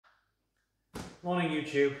Morning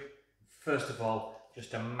YouTube. First of all,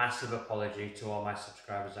 just a massive apology to all my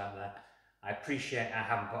subscribers out there. I appreciate I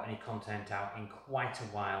haven't got any content out in quite a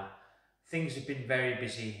while. Things have been very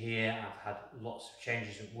busy here. I've had lots of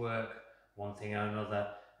changes at work, one thing or another.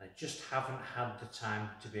 I just haven't had the time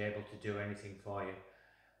to be able to do anything for you.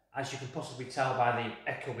 As you can possibly tell by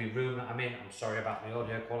the echoey room that I'm in, I'm sorry about the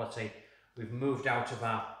audio quality. We've moved out of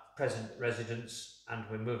our present residence and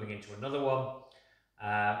we're moving into another one.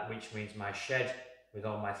 Which means my shed with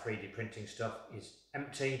all my 3D printing stuff is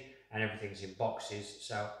empty and everything's in boxes,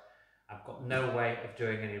 so I've got no way of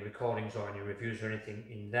doing any recordings or any reviews or anything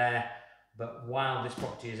in there. But while this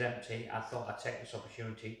property is empty, I thought I'd take this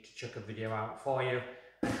opportunity to chuck a video out for you.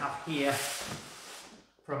 I have here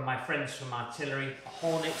from my friends from Artillery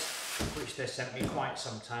Hornet, which they sent me quite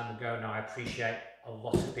some time ago. Now I appreciate a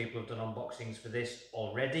lot of people have done unboxings for this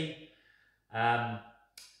already.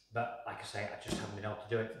 But like I say, I just haven't been able to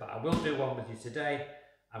do it. But I will do one with you today.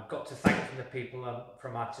 I've got to thank the people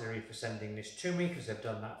from Artillery for sending this to me, because they've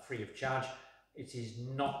done that free of charge. It is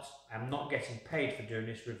not, I'm not getting paid for doing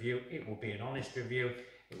this review. It will be an honest review.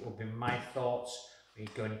 It will be my thoughts. We're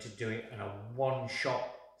going to do it in a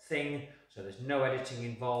one-shot thing, so there's no editing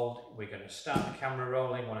involved. We're going to start the camera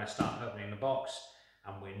rolling when I start opening the box,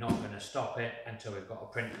 and we're not going to stop it until we've got a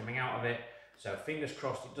print coming out of it. So fingers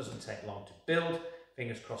crossed it doesn't take long to build.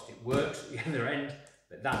 Fingers crossed it works at the other end,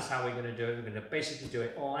 but that's how we're going to do it. We're going to basically do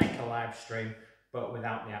it like a live stream, but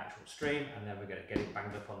without the actual stream, and then we're going to get it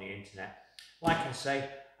banged up on the internet. Like I say,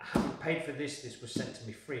 I haven't paid for this. This was sent to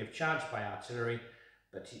me free of charge by Artillery,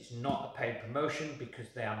 but it's not a paid promotion because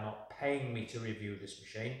they are not paying me to review this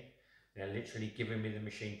machine. They're literally giving me the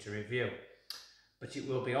machine to review. But it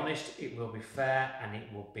will be honest, it will be fair, and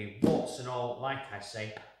it will be warts and all, like I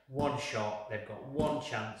say, one shot. They've got one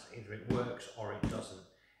chance, either it works or it doesn't.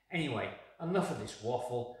 Anyway, enough of this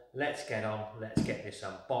waffle. Let's get on, let's get this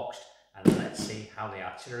unboxed, and let's see how the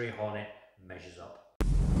Artillery Hornet measures up.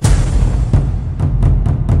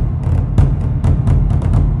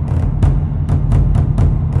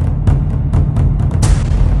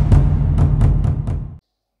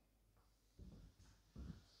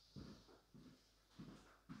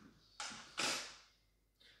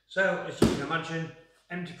 So, as you can imagine,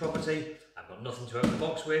 empty property. I've got nothing to open the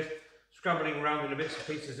box with. Scrambling around in the bits and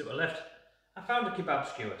pieces that were left. I found a kebab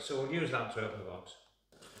skewer, so we'll use that to open the box.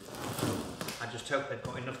 I just hope they've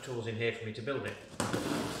got enough tools in here for me to build it,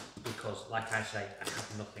 because, like I say, I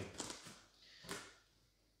have nothing.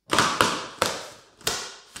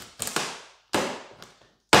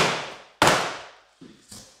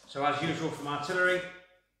 So, as usual from Artillery,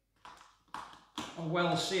 a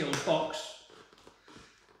well-sealed box.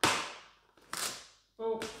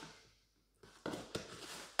 Oh.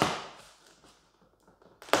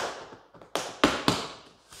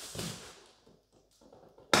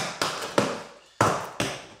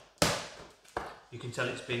 You can tell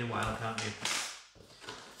it's been a while, can't you?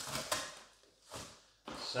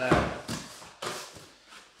 So,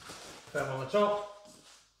 foam on the top,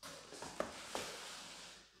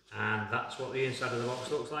 and that's what the inside of the box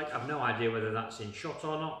looks like. I've no idea whether that's in shot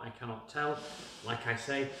or not. I cannot tell. Like I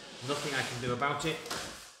say, nothing I can do about it.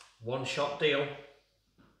 One shot deal.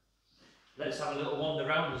 Let's have a little wander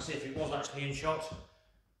around and see if it was actually in shot.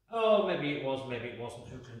 Oh, maybe it was, maybe it wasn't.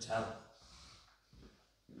 Who can tell?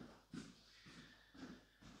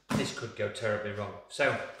 This could go terribly wrong.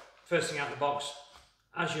 So, first thing out of the box,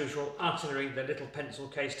 as usual, Artillery, the little pencil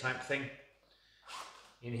case type thing.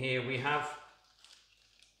 In here we have,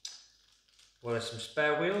 well, there's some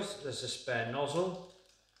spare wheels, there's a spare nozzle,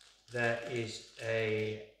 there is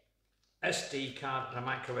a SD card and a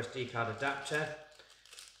micro SD card adapter,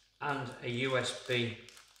 and a USB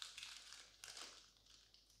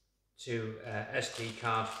to SD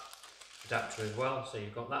card adapter as well. So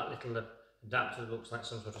you've got that little adapter that looks like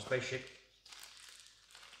some sort of spaceship.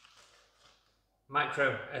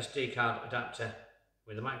 Micro SD card adapter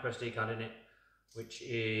with a micro SD card in it, which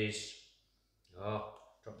is, oh,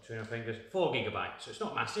 drop between our fingers, 4 GB. So it's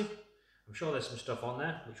not massive. I'm sure there's some stuff on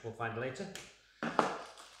there, which we'll find later.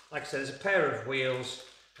 Like I said, there's a pair of wheels,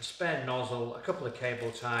 a spare nozzle, a couple of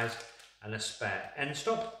cable ties, and a spare end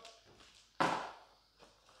stop.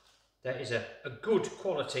 There is a good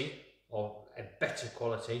quality, or a better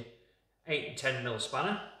quality, 8 and 10mm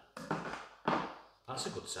spanner. That's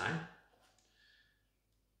a good sign.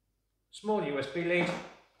 Small USB lead.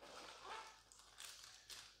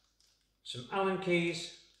 Some Allen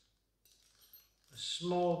keys. A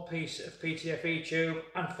small piece of PTFE tube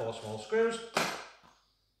and 4 small screws.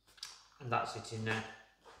 And that's it in there.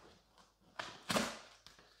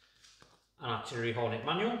 An Artillery Hornet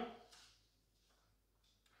manual.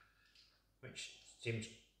 which seems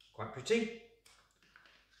quite pretty.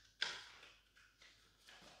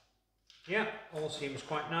 Yeah, all seems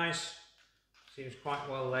quite nice, seems quite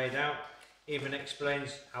well laid out. Even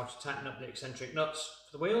explains how to tighten up the eccentric nuts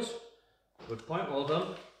for the wheels. Good point, well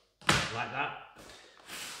done, like that.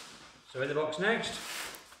 So in the box next,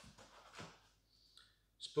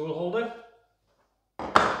 spool holder.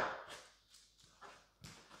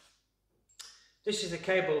 This is a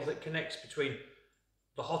cable that connects between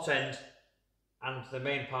the hot end and the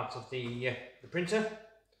main part of the printer.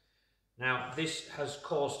 Now this has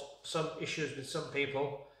caused some issues with some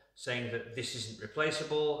people, saying that this isn't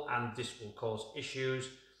replaceable and this will cause issues.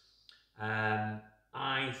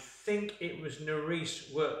 I think it was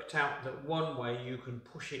Nerys worked out that one way you can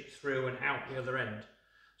push it through and out the other end.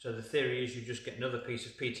 So the theory is you just get another piece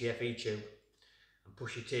of PTFE tube and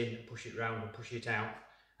push it in and push it round and push it out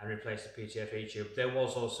and replace the PTFE tube. There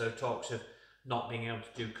was also talks of not being able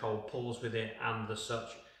to do cold pulls with it and the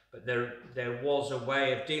such, but there was a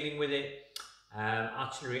way of dealing with it.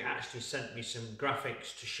 Artillery actually sent me some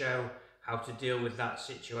graphics to show how to deal with that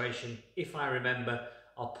situation. If I remember,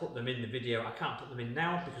 I'll put them in the video. I can't put them in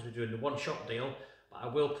now because we're doing the one-shot deal, but I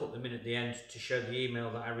will put them in at the end to show the email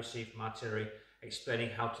that I received from Artillery explaining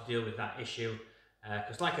how to deal with that issue.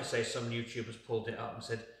 Because like I say, some YouTubers pulled it up and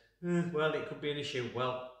said, well, it could be an issue.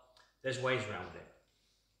 Well, there's ways around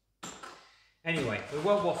it. Anyway, we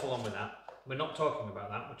won't waffle on with that. We're not talking about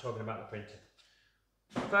that, we're talking about the printer.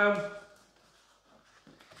 Foam.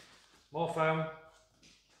 More foam.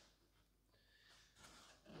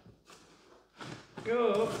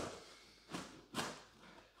 Go.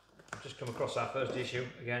 I've just come across our first issue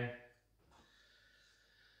again.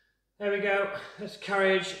 There we go. There's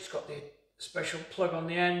carriage. It's got the special plug on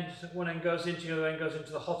the end. One end goes into the other end, goes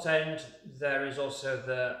into the hot end. There is also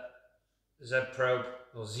the Z probe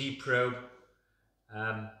or Z probe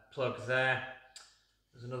plug there.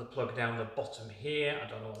 There's another plug down the bottom here. I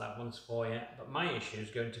don't know what that one's for yet, but my issue is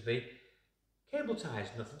going to be cable ties,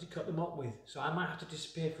 nothing to cut them up with, so I might have to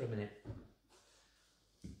disappear for a minute.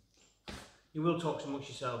 You will talk amongst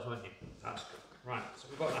yourselves, won't you? That's good. Right, so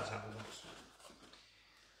we've got that out of the box.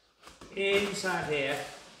 Inside here,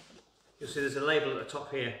 you'll see there's a label at the top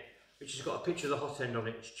here, which has got a picture of the hot end on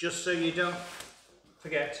it. It's just so you don't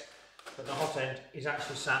forget that the hot end is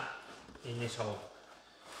actually sat in this hole.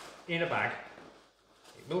 In a bag.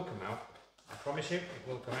 It will come out. I promise you, it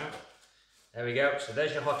will come out. There we go. So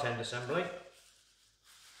there's your hot end assembly.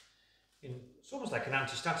 It's almost like an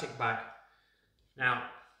anti-static bag. Now,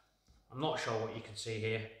 I'm not sure what you can see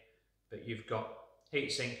here, but you've got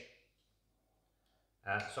heatsink,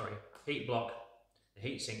 heat block. The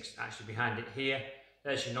heat sink's actually behind it here.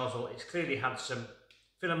 There's your nozzle. It's clearly had some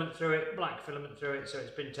filament through it, black filament through it, so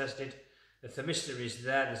it's been tested. The thermistor is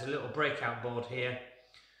there. There's a little breakout board here,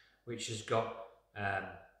 which has got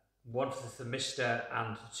one for the thermistor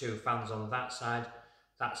and 2 fans on that side.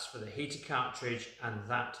 That's for the heater cartridge, and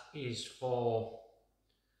that is for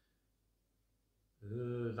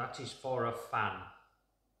a fan.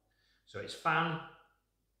 So it's fan,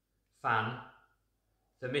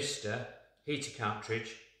 thermistor, heater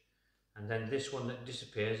cartridge, and then this one that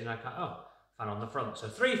disappears, and I can't, fan on the front. So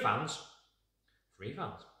 3 fans, and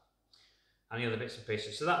the other bits and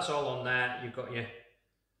pieces. So that's all on there. You've got your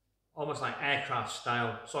almost like aircraft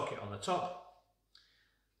style socket on the top.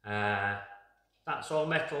 That's all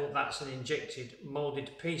metal. That's an injected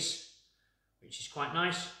moulded piece, which is quite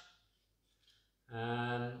nice.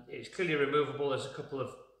 It's clearly removable. There's a couple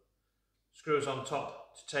of screws on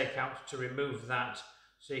top to take out to remove that,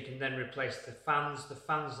 so you can then replace the fans. The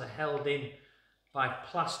fans are held in by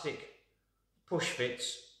plastic push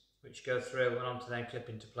fits, which go through and onto then clip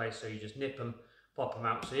into place, so you just nip them, pop them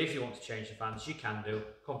out. So if you want to change the fans, you can do,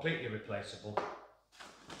 completely replaceable.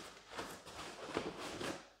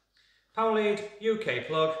 Power lead, UK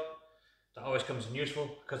plug, that always comes in useful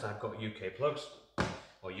because I've got UK plugs,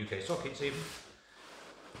 or UK sockets even.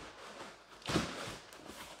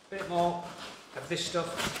 Bit more of this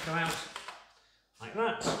stuff come out like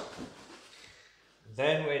that.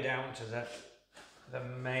 Then we're down to the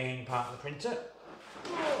main part of the printer.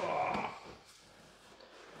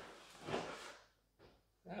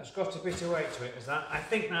 That's got a bit of weight to it, is that? I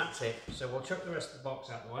think that's it. So we'll chuck the rest of the box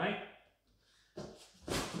out of the way.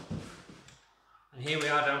 And here we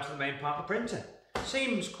are down to the main part of the printer.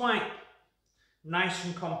 Seems quite nice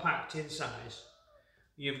and compact in size.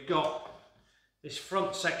 You've got this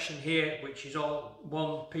front section here, which is all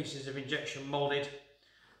 1 pieces of injection moulded.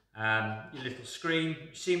 Your little screen,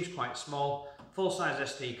 which seems quite small. Full-size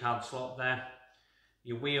SD card slot there.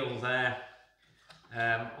 Your wheel there.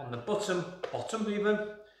 On the bottom even,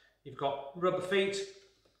 you've got rubber feet,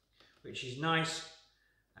 which is nice.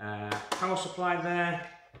 Power supply there.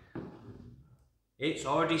 It's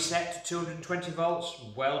already set to 220 volts.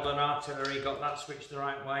 Well done, Artillery, got that switched the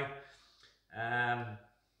right way.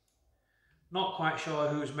 Not quite sure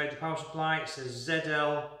who's made the power supply. It says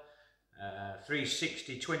ZL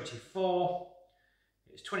 36024.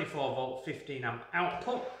 It's 24 volt, 15 amp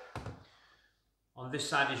output. On this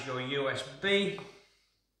side is your USB.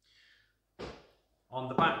 On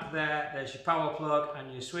the back there, there's your power plug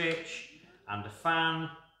and your switch and a fan.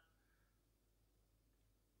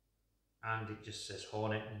 And it just says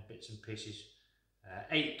Hornet and bits and pieces.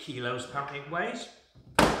 8 kilos apparently it weighs.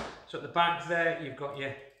 So at the back there, you've got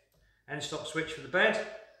your end stop switch for the bed.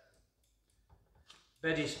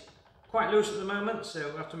 Bed is quite loose at the moment, so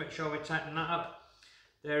we'll have to make sure we tighten that up.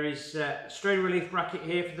 There is a strain relief bracket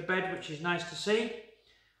here for the bed, which is nice to see.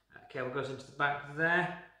 Cable goes into the back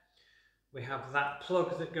there. We have that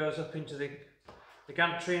plug that goes up into the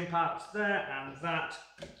gantry and parts there, and that.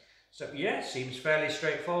 So yeah, seems fairly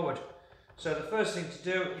straightforward. So the first thing to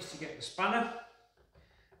do is to get the spanner,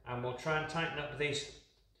 and we'll try and tighten up these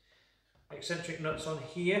eccentric nuts on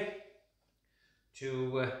here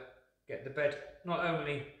to get the bed, not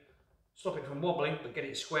only stop it from wobbling, but get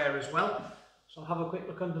it square as well. So I'll have a quick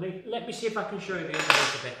look underneath. Let me see if I can show you the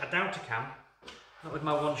underneath a bit. I doubt I can, not with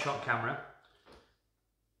my one-shot camera.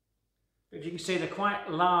 But if you can see, they're quite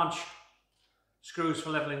large screws for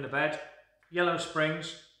levelling the bed, yellow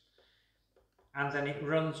springs, and then it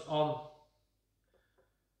runs on,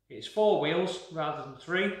 it's 4 wheels rather than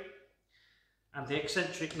 3, and the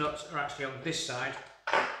eccentric nuts are actually on this side.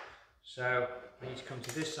 So I need to come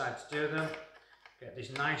to this side to do them. Get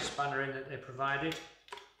this nice spanner in that they provided.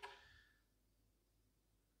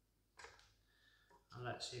 And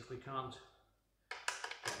let's see if we can't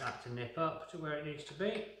get that to nip up to where it needs to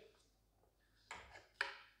be.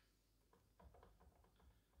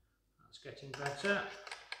 That's getting better.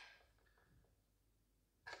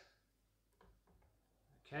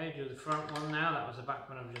 Okay, do the front one now. That was the back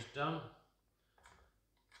one I've just done.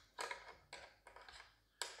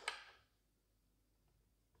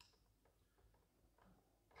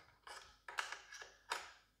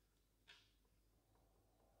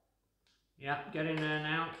 Yeah, get in there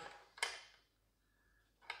now.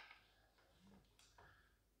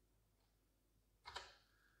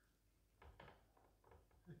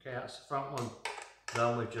 Okay, that's the front one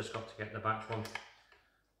done. We've just got to get the back one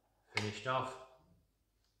finished off.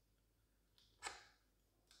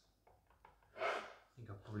 I think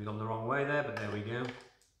I've probably gone the wrong way there, but there we go.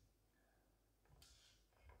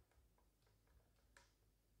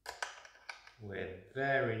 We're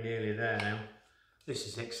very nearly there now. This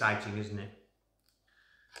is exciting, isn't it?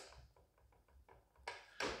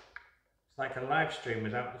 It's like a live stream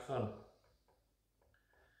without the fun.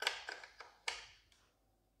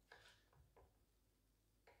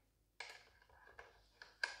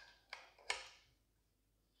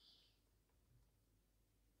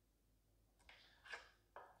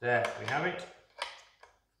 There we have it.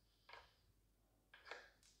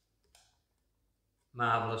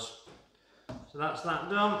 Marvellous. So that's that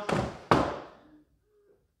done.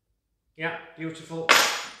 Yeah, beautiful.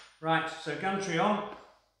 Right, so gantry on.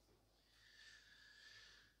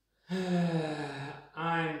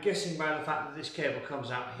 I'm guessing by the fact that this cable comes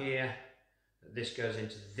out here, that this goes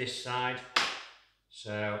into this side.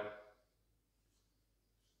 So,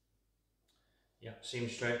 yeah,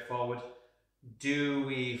 seems straightforward. Do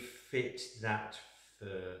we fit that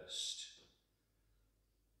first?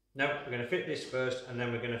 No, we're going to fit this first, and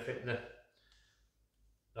then we're going to fit the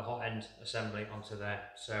hot end assembly onto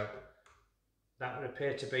there. So that would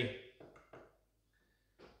appear to be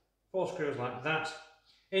 4 screws like that.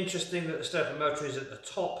 Interesting that the starter motor is at the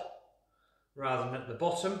top rather than at the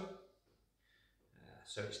bottom.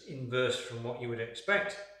 So it's inverse from what you would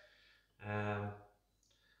expect.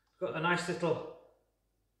 Got a nice little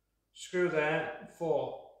screw there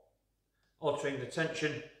for altering the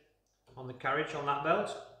tension on the carriage on that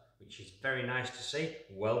belt, which is very nice to see.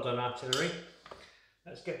 Well done, Artillery.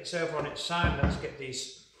 Let's get this over on its side. Let's get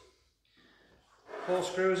these 4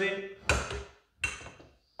 screws in.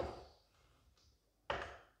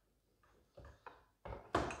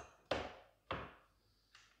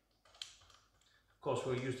 Of course,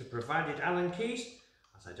 we'll use the provided Allen keys,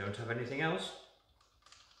 as I don't have anything else.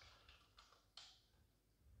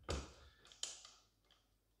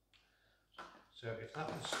 So if that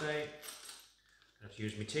will stay, I have to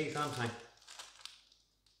use my teeth, aren't I?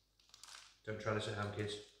 Don't try this at home,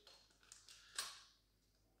 kids.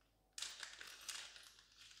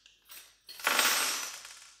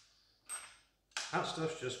 That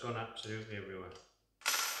stuff's just gone absolutely everywhere.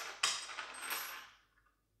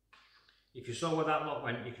 If you saw where that lot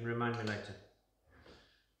went, you can remind me later.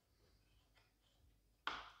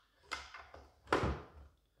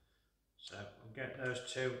 So we'll get those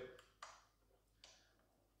two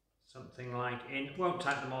something like in. Won't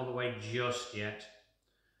tighten them all the way just yet.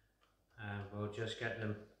 We'll just get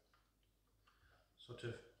them sort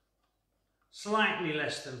of slightly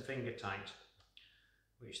less than finger tight,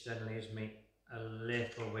 which then leaves me a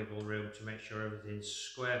little wiggle room to make sure everything's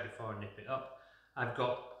square before I nip it up.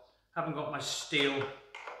 Haven't got my steel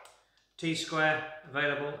T-square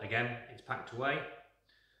available. Again, it's packed away,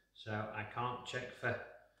 so I can't check for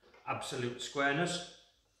absolute squareness.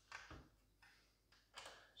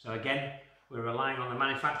 So again, we're relying on the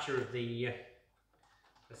manufacturer of the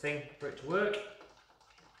thing for it to work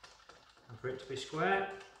and for it to be square.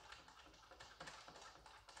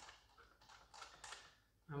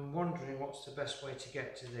 I'm wondering what's the best way to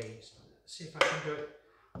get to these. Let's see if I can do it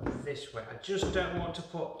this way. I just don't want to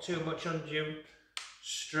put too much undue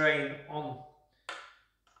strain on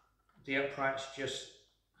the uprights just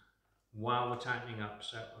while we're tightening up.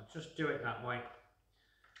 So I'll just do it that way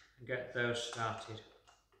and get those started.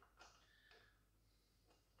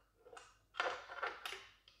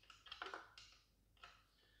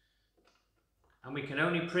 And we can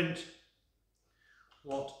only print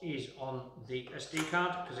what is on the SD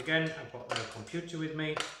card, because again, I've got no computer with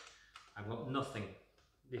me, I've got nothing.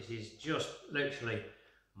 This is just literally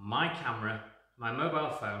my camera, my mobile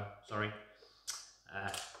phone, sorry,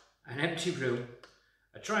 an empty room,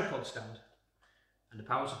 a tripod stand, and a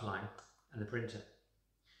power supply, and the printer,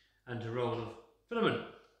 and a roll of filament,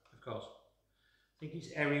 of course. I think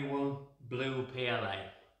it's Everyone Blue PLA.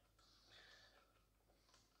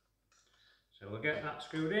 So we'll get that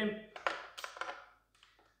screwed in.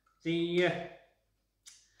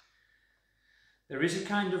 There is a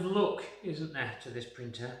kind of look, isn't there, to this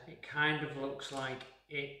printer? It kind of looks like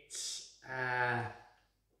it's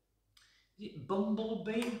is it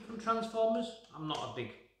Bumblebee from Transformers? I'm not a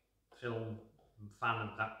big film fan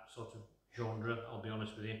of that sort of genre, I'll be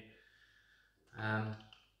honest with you. But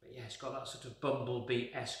yeah, it's got that sort of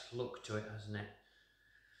Bumblebee-esque look to it, hasn't it?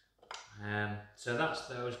 So that's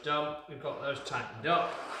those done. We've got those tightened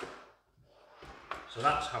up. So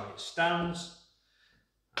that's how it stands.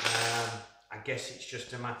 I guess it's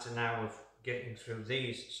just a matter now of getting through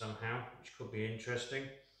these somehow, which could be interesting.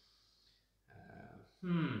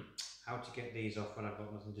 How to get these off when I've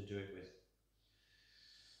got nothing to do it with.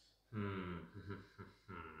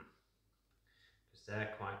 Because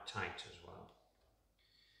they're quite tight as well.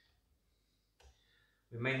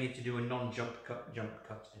 We may need to do a non-jump cut in a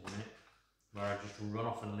minute, where I just run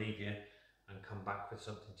off and leave you and come back with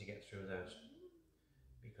something to get through those,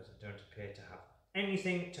 because I don't appear to have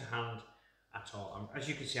anything to hand at all. As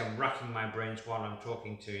you can see, I'm racking my brains while I'm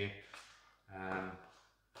talking to you,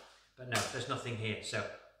 but no, there's nothing here. So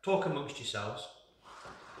talk amongst yourselves.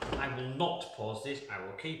 I will not pause this, I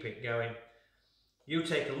will keep it going. You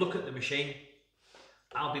take a look at the machine.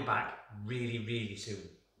 I'll be back really, really soon.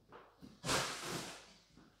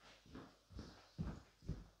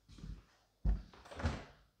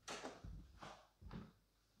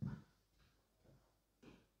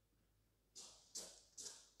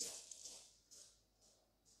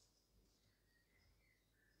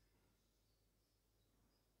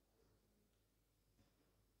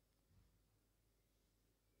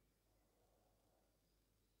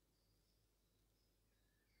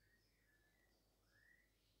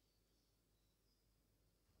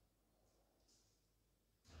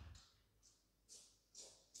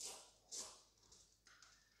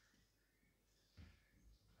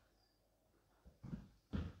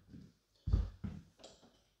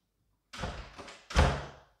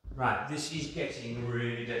 Right, this is getting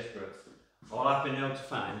really desperate. All I've been able to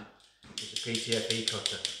find is a PTFE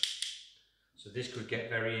cutter. So this could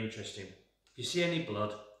get very interesting. If you see any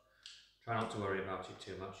blood, try not to worry about it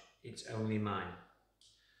too much. It's only mine.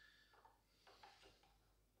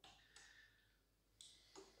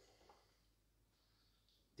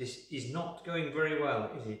 This is not going very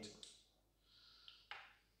well, is it?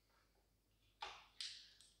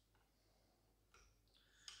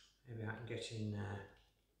 Maybe I can get in there.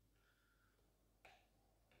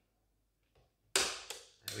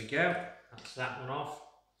 There we go, that's that one off.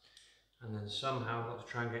 And then somehow I've got to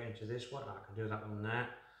try and get into this one. I can do that one there.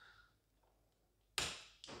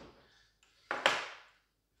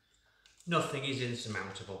 Nothing is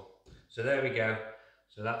insurmountable. So there we go.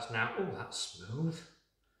 So that's now, oh, that's smooth.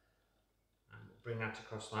 And we'll bring that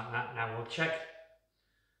across like that. Now we'll check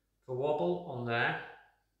for wobble on there.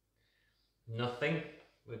 Nothing.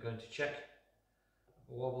 We're going to check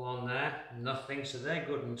for wobble on there. Nothing. So they're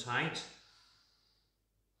good and tight.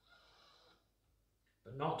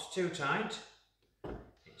 not too tight.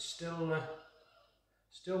 It's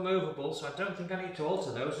still movable, so I don't think I need to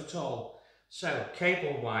alter those at all. So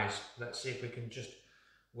cable wise, let's see if we can just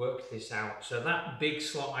work this out. So that big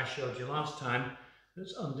slot I showed you last time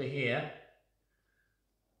that's under here,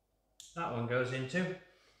 that one goes into. And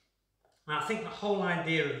I think the whole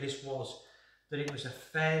idea of this was that it was a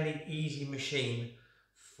fairly easy machine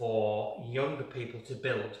for younger people to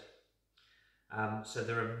build. So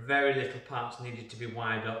there are very little parts needed to be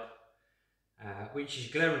wired up, which is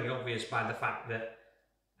glaringly obvious by the fact that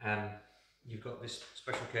you've got this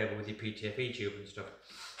special cable with your PTFE tube and stuff.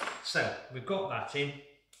 So we've got that in.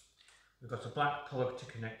 We've got a black plug to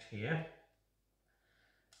connect here,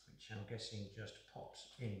 which I'm guessing just pops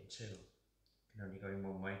into. Can only go in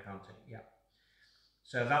one way, can't it? Yeah.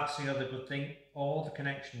 So that's the other good thing. All the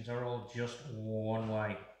connections are all just one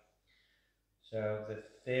way. So the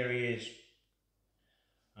theory is,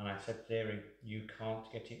 and I said theory, you can't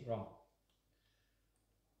get it wrong.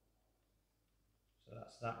 So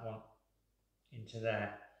that's that one into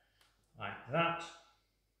there, like that.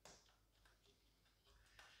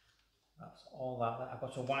 That's all that. I've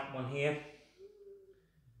got a white one here,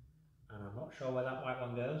 and I'm not sure where that white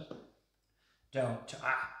one goes.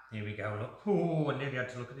 Here we go, look. Oh, I nearly had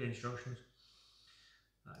to look at the instructions.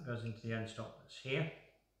 That goes into the end stop that's here.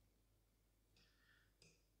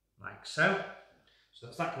 Like so. So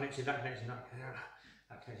that's that connected, that connected,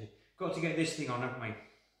 that connected. Got to get this thing on, haven't we?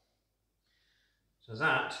 So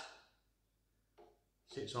that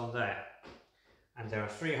sits on there. And there are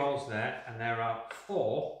 3 holes there, and there are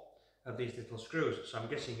 4 of these little screws. So I'm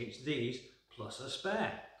guessing it's these plus a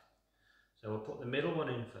spare. So we'll put the middle one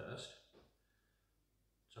in first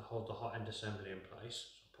to hold the hot end assembly in place.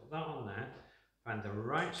 So put that on there, find the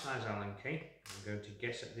right size Allen key. I'm going to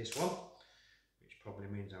guess at this one, which probably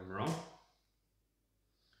means I'm wrong.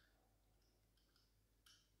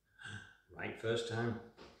 Right first time.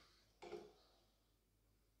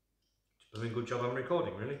 It's doing a good job on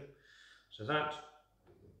recording, really. So that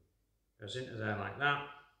goes into there like that,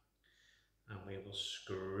 and we will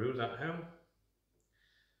screw that home.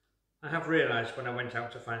 I have realised when I went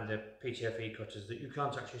out to find the PTFE cutters that you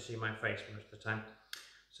can't actually see my face most of the time.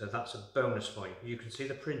 So that's a bonus for you. You can see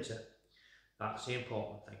the printer. That's the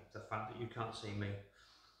important thing. The fact that you can't see me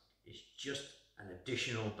is just an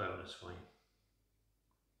additional bonus for you.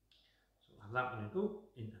 So we'll have that one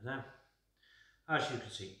into there. As you can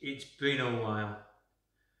see, it's been a while.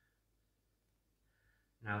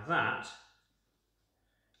 Now that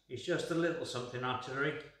is just a little something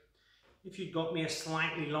artillery. If you'd got me a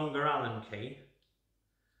slightly longer Allen key,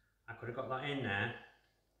 I could have got that in there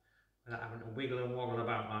without having to wiggle and woggle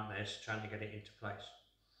about like this, trying to get it into place.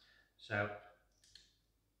 So,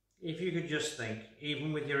 if you could just think,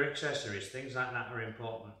 even with your accessories, things like that are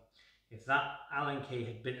important. If that Allen key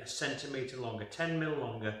had been a centimetre longer, 10mm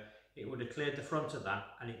longer, it would have cleared the front of that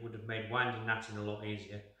and it would have made winding that in a lot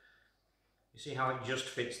easier. You see how it just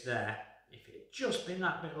fits there? If it had just been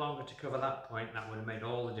that bit longer to cover that point, that would have made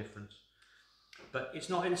all the difference. But it's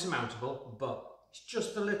not insurmountable, but it's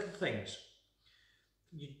just the little things.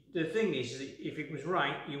 The thing is that if it was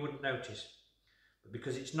right, you wouldn't notice. But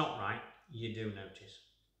because it's not right, you do notice.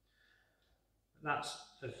 That's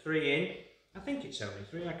the 3 in. I think it's only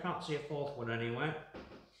 3. I can't see a 4th one anywhere.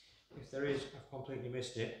 If there is, I've completely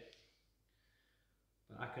missed it.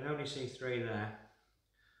 But I can only see 3 there.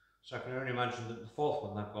 So I can only imagine that the 4th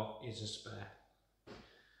one I've got is a spare.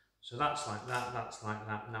 So that's like that, that's like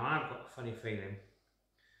that. Now I've got a funny feeling,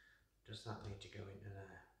 does that need to go into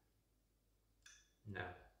there?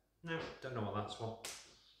 No, don't know what that's for.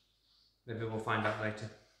 Maybe we'll find out later.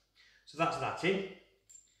 So that's that in.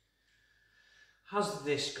 Has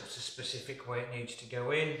this got a specific way it needs to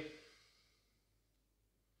go in?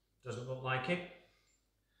 Doesn't look like it.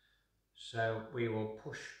 So we will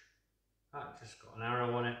push. That just got an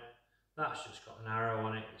arrow on it. That's just got an arrow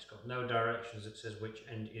on it. It's got no directions that says which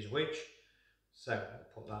end is which. So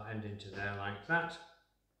we'll put that end into there like that.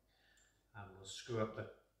 And we'll screw up the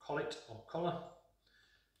collet or collar.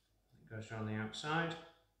 It goes around the outside.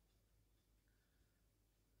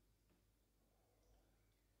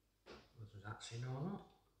 Whether that's in or not.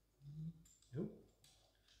 Nope.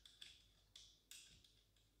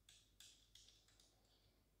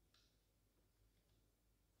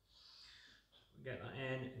 Get that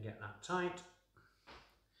in and get that tight,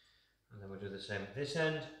 and then we'll do the same at this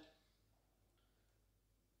end.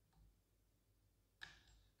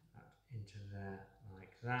 That into there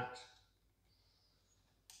like that.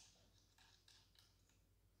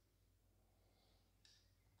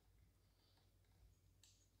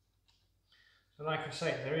 So like I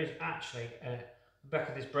say, there is actually the back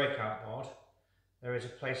of this breakout board, there is a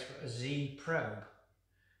place for a Z probe.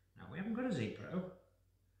 Now we haven't got a Z probe,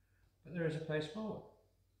 but there is a place for it.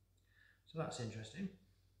 So that's interesting.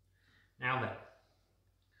 Now then,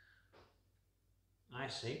 I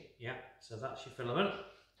see, yeah, so that's your filament.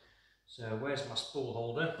 So where's my spool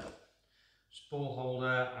holder? Spool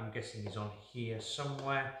holder, I'm guessing is on here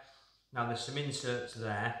somewhere. Now there's some inserts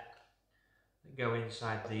there that go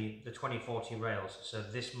inside the 2040 rails, so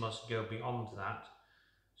this must go beyond that.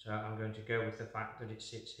 So I'm going to go with the fact that it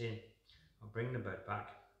sits in. I'll bring the bed back.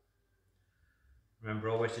 Remember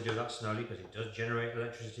always to do that slowly because it does generate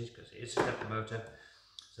electricity because it is a stepper motor.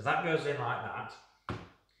 So that goes in like that.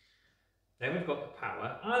 Then we've got the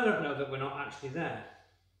power. I don't know that we're not actually there.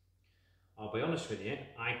 I'll be honest with you,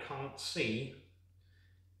 I can't see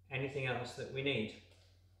anything else that we need.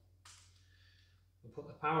 We'll put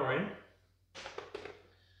the power in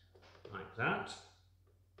like that.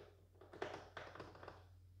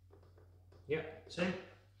 Yep, see?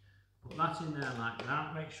 Put that in there like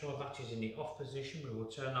that. Make sure that is in the off position. We will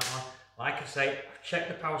turn that on. Like I say, I've checked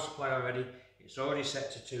the power supply already. It's already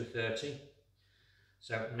set to 230.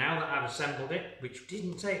 So now that I've assembled it, which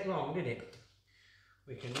didn't take long, did it?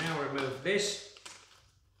 We can now remove this.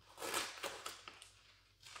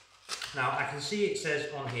 Now I can see it says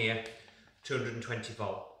on here 220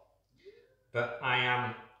 volt, but I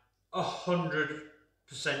am 100%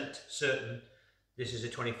 certain this is a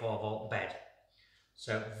 24 volt bed.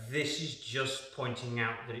 So this is just pointing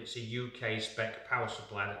out that it's a UK spec power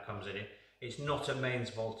supply that comes in it. It's not a mains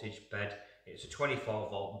voltage bed, it's a 24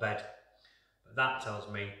 volt bed. But that tells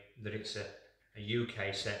me that it's a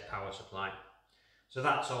UK set power supply. So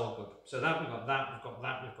that's all good. So that we've got that, we've got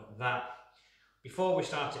that, we've got that. Before we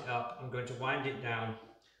start it up, I'm going to wind it down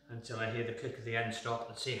until I hear the click of the end stop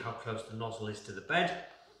and see how close the nozzle is to the bed,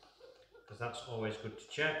 because that's always good to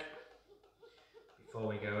check before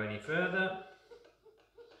we go any further.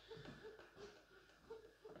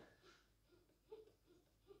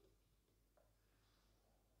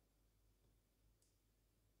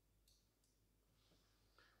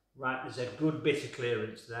 Right, there's a good bit of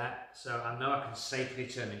clearance there, so I know I can safely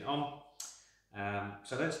turn it on.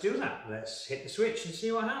 So let's do that. Let's hit the switch and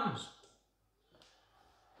see what happens.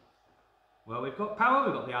 Well, we've got power,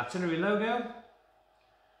 we've got the Artillery logo,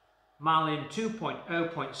 Marlin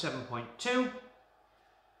 2.0.7.2,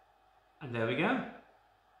 and there we go,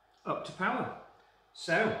 up to power.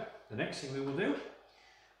 So the next thing we will do,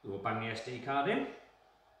 we will bang the SD card in.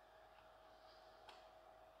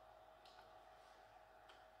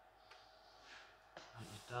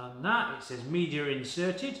 Done that. It says media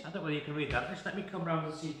inserted. I don't know whether you can read that. Just let me come round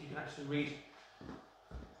and see if you can actually read.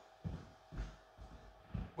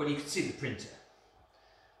 Well, you can see the printer.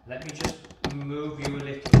 Let me just move you a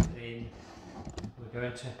little in. We're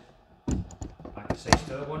going to, like I say,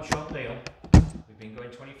 still a one shot deal. We've been going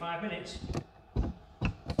 25 minutes.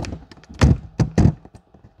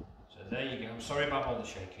 So there you go. I'm sorry about all the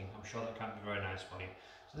shaking. I'm sure that can't be very nice for you.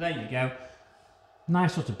 So there you go.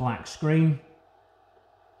 Nice sort of black screen.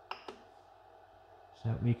 So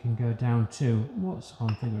we can go down to, what's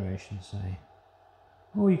configuration say?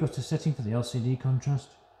 Oh, you've got a setting for the LCD contrast.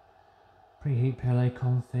 Preheat PLA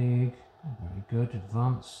config, very good.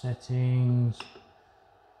 Advanced settings.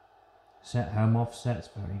 Set home offsets,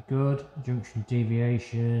 very good. Junction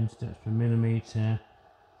deviation, steps per millimeter.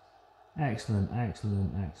 Excellent,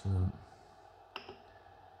 excellent, excellent.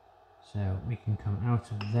 So we can come out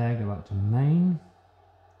of there, go back to main.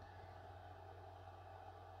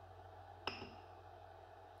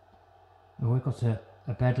 Oh, we've got a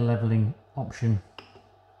bed leveling option.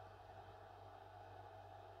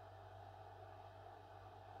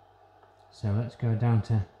 So let's go down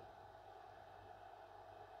to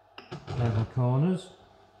level corners.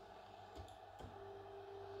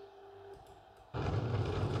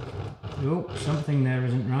 Oh, something there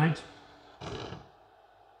isn't right.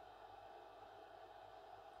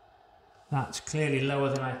 That's clearly lower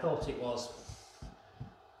than I thought it was.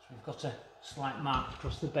 So we've got a slight mark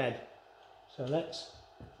across the bed. So let's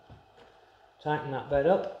tighten that bed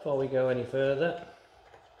up before we go any further.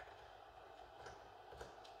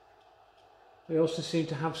 We also seem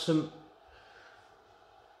to have some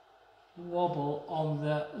wobble on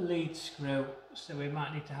the lead screw, so we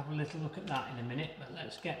might need to have a little look at that in a minute, but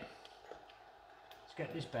let's get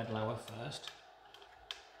this bed lower first.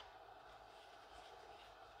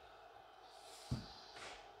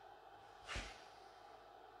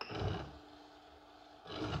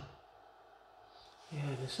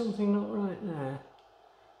 Yeah, there's something not right there.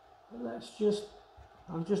 But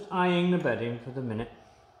I'm just eyeing the bedding for the minute.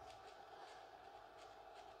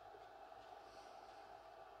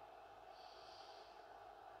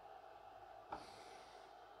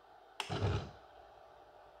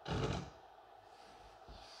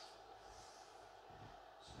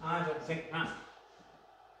 think that.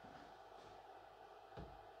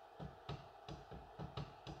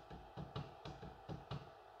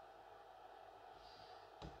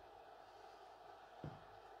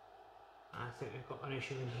 I think we've got an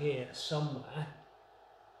issue in here somewhere,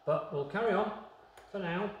 but we'll carry on for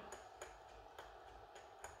now.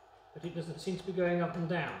 But it doesn't seem to be going up and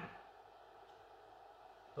down.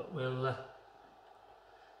 But we'll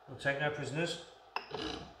take no prisoners.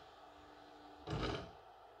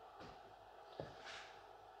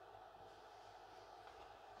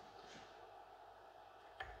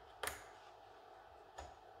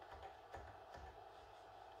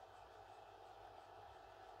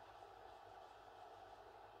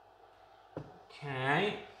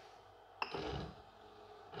 Okay.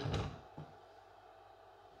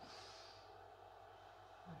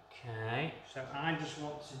 Okay, so I just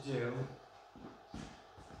want to do,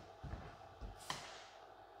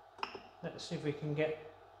 let's see if we can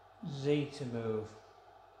get Z to move.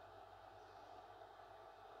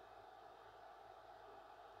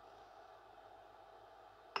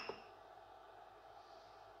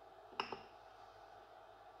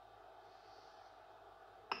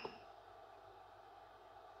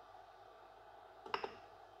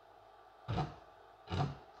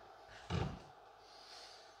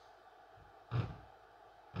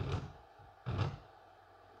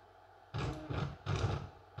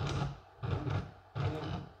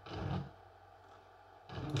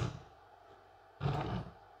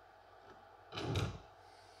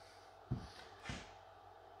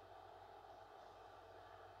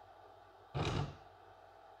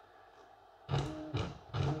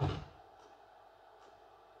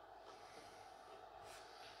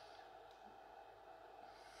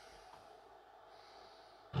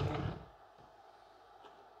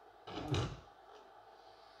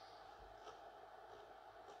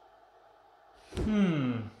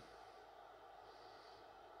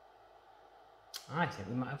 I think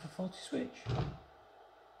we might have a faulty switch.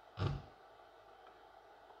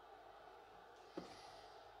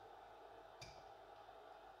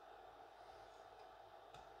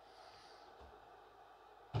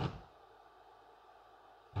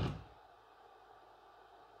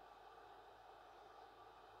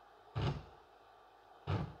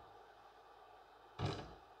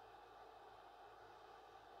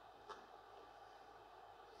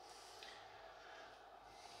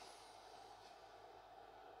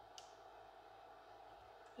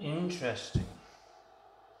 Interesting.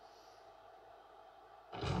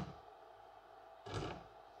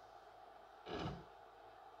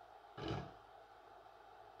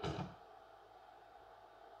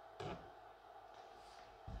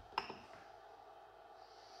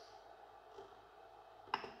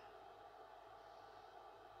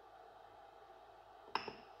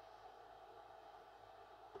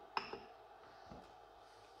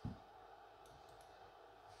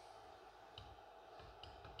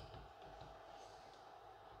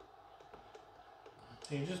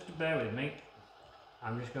 So you just bear with me,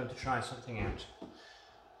 I'm just going to try something out.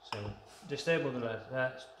 So disable the left,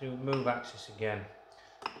 let's do move axis again.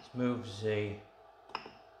 Let's move Z.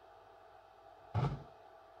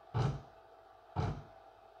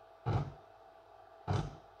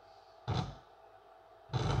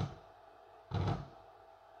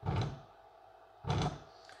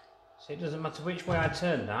 So it doesn't matter which way I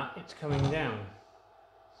turn that, it's coming down.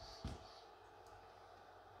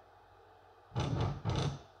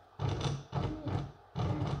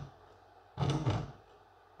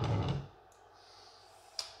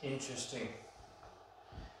 Interesting.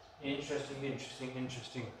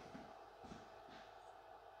 Interesting.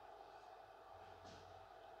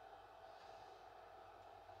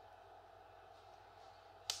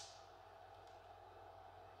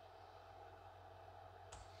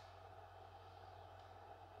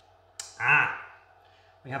 Ah,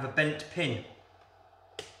 we have a bent pin.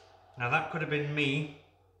 Now that could have been me,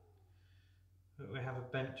 but we have a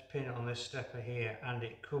bent pin on this stepper here, and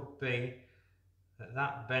it could be that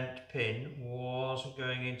that bent pin wasn't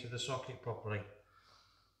going into the socket properly.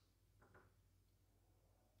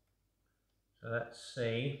 So let's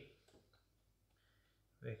see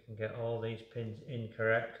if we can get all these pins in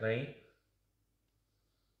correctly.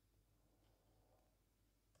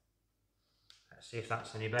 Let's see if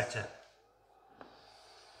that's any better.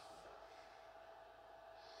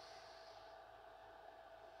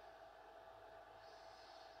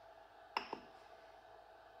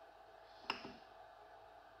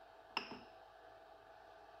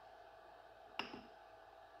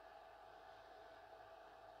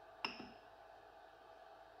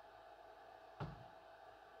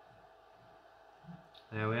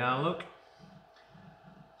 There we are, look.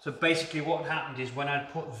 So basically what happened is when I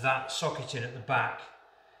put that socket in at the back,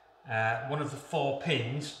 one of the 4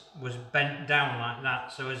 pins was bent down like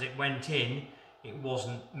that, so as it went in, it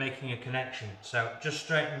wasn't making a connection. So just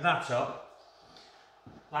straighten that up.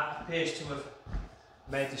 That appears to have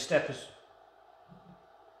made the steppers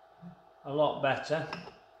a lot better.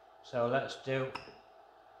 So let's do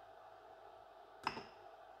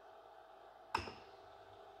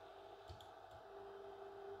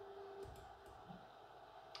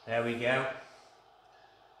there we go.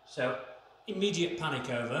 So immediate panic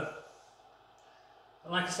over.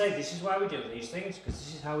 But like I say, this is why we do these things, because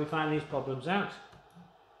this is how we find these problems out.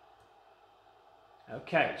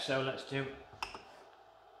 Okay, so let's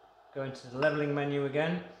go into the leveling menu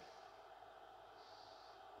again.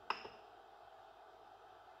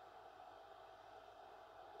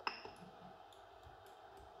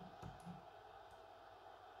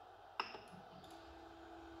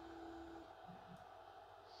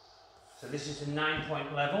 So this is a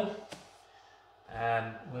 9-point level.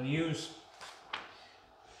 We'll use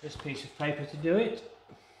this piece of paper to do it.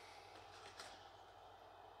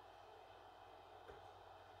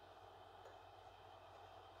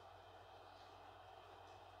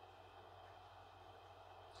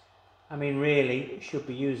 I mean, really, you should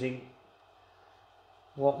be using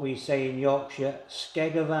what we say in Yorkshire,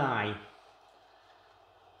 skeg of eye.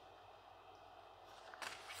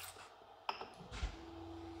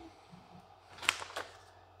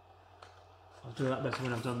 I'll do that better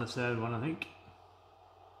when I've done the third one, I think.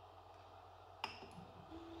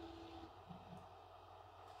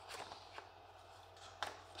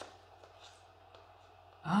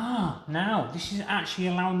 Ah, now this is actually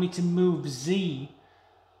allowing me to move Z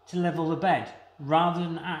to level the bed rather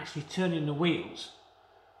than actually turning the wheels.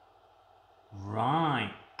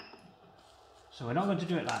 Right. So we're not going to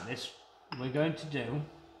do it like this. We're going to do,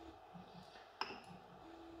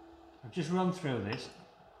 I've just run through this.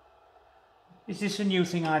 Is this a new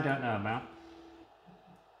thing I don't know about?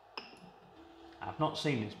 I've not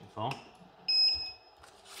seen this before.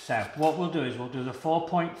 So what we'll do is we'll do the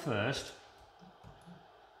 4-point first.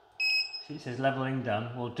 See, it says leveling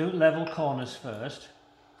done. We'll do level corners first.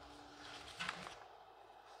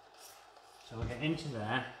 So we'll get into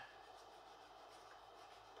there.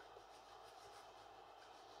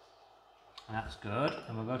 That's good.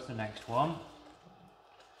 And we'll go to the next one.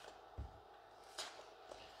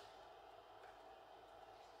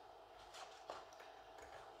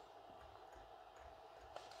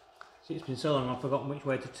 See, it's been so long I've forgotten which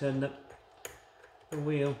way to turn the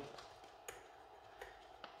wheel.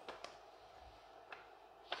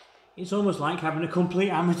 It's almost like having a complete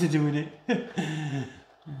amateur doing it.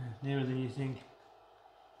 Nearer than you think.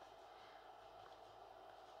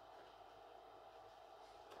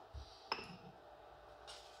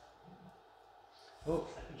 Oh,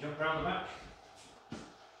 let me jump around the back.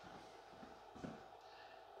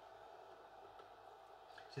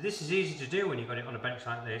 So this is easy to do when you've got it on a bench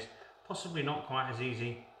like this. Possibly not quite as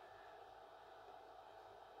easy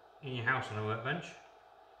in your house on a workbench.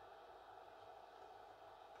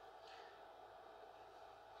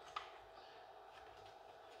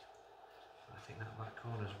 I think that back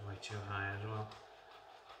corner's way too high as well.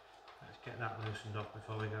 Let's get that loosened up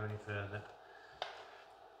before we go any further.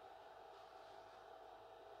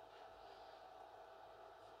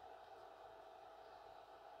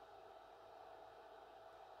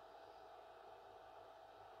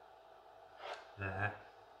 There.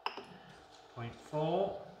 0.4.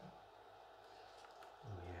 Oh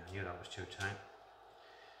yeah, I knew that was too tight.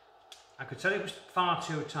 I could tell it was far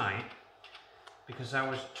too tight because I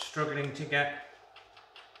was struggling to get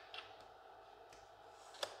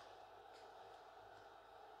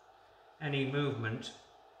any movement.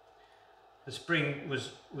 The spring was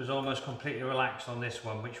almost completely relaxed on this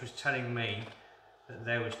one, which was telling me that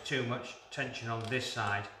there was too much tension on this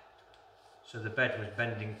side. So the bed was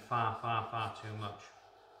bending far too much.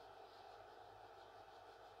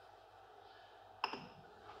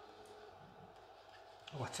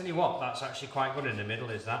 Oh, I tell you what, that's actually quite good in the middle,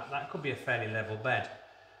 is that? That could be a fairly level bed.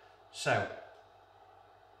 So,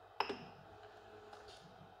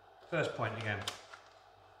 first point again.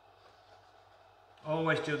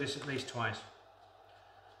 Always do this at least twice,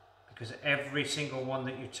 because every single one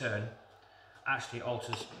that you turn actually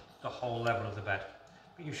alters the whole level of the bed.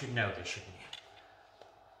 But you should know this, shouldn't you?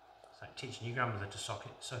 It's like teaching your grandmother to suck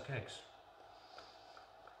eggs.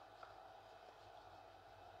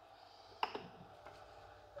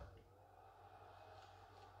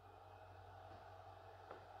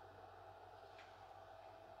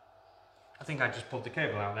 I think I just pulled the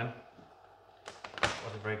cable out then.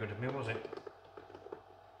 Wasn't very good of me, was it?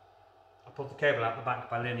 I pulled the cable out the back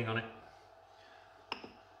by leaning on it.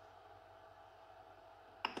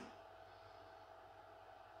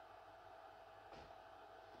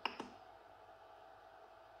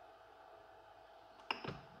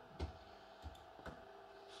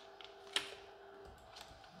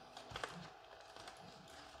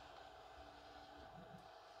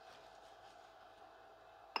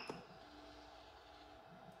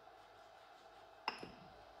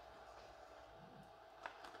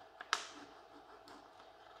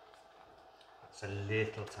 It's a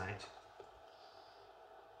little tight.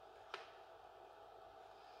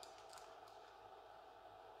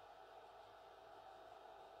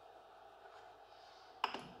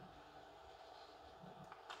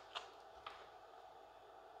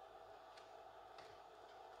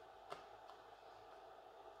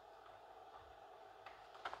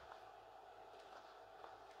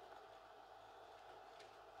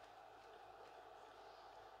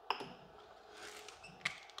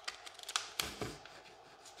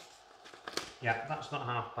 Yeah, that's not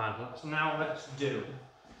half bad. Now let's do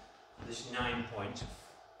this 9 point.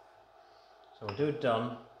 So we'll do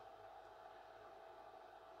done.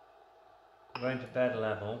 Go into bed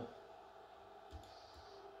level.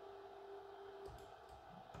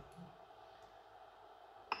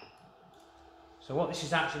 So what this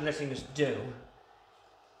is actually letting us do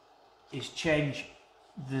is change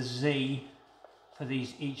the Z for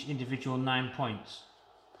each individual 9 points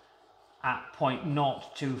at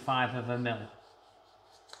 0.025 of a mil.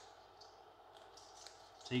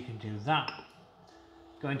 So you can do that.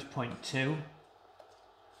 Go into 0.2.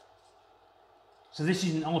 So this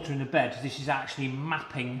isn't altering the bed, this is actually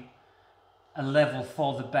mapping a level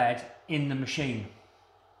for the bed in the machine.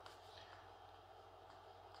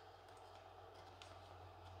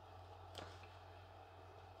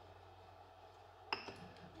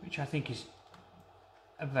 Which I think is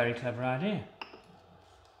a very clever idea.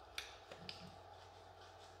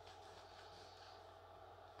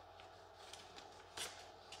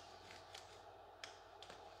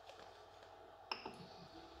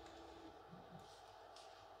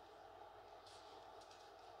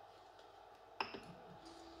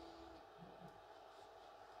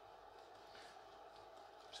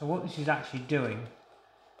 So what this is actually doing,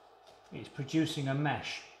 it's producing a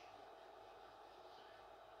mesh,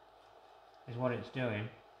 is what it's doing.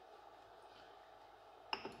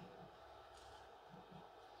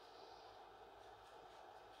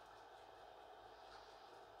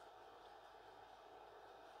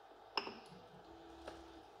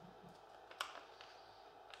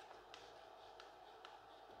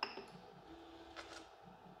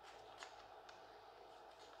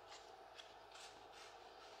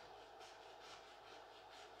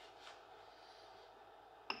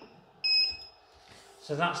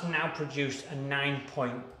 So that's now produced a 9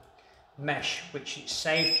 point mesh, which it's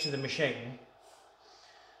saved to the machine,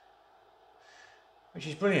 which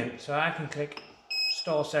is brilliant. So I can click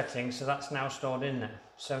store settings, so that's now stored in there.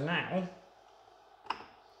 So now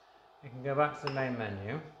I can go back to the main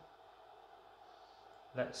menu.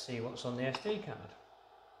 Let's see what's on the SD card.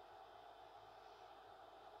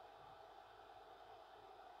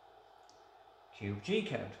 Cube G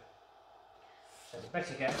code. So we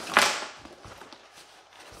better get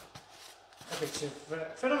a bit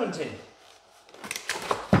of filament in.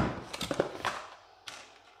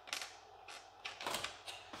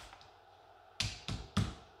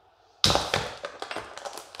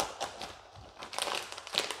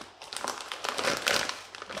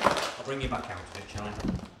 I'll bring you back out of it, shall I?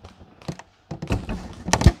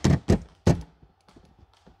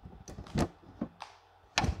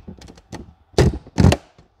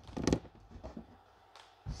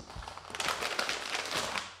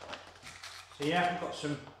 So yeah, I've got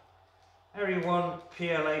some Area 1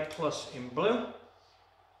 PLA Plus in blue.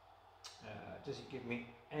 Does it give me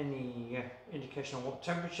any indication on what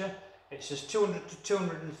temperature? It says 200 to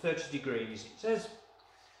 230 degrees, it says.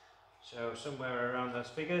 So somewhere around those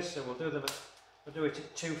figures. So we'll do it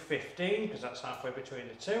at 215 because that's halfway between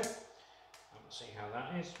the two. And we'll see how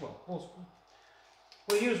that is. Well,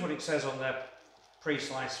 we'll use what it says on the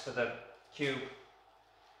pre-slice for the cube,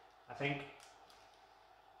 I think.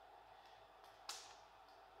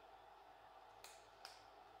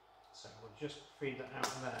 So we'll just feed that out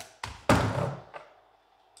there.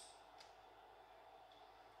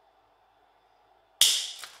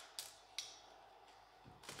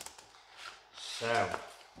 So,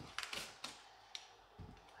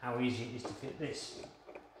 how easy it is to fit this.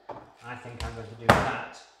 I think I'm going to do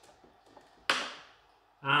that.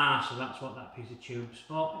 Ah, so that's what that piece of tube's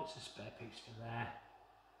for. It's a spare piece for there.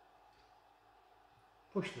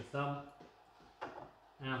 Push the thumb,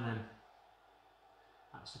 and then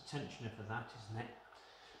That's the tensioner for that, isn't it?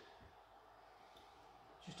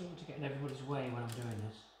 Just don't want to get in everybody's way when I'm doing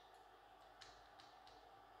this.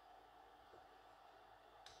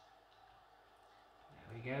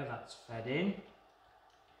 There we go, that's fed in,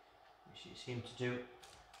 which it seemed to do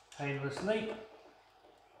painlessly.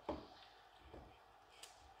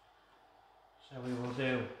 So we will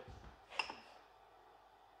do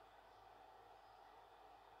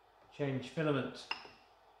change filament,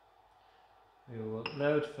 we will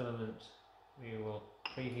load filament, we will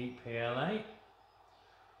preheat PLA.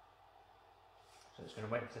 So it's going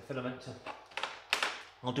to wait for the filament to...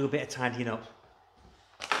 I'll do a bit of tidying up.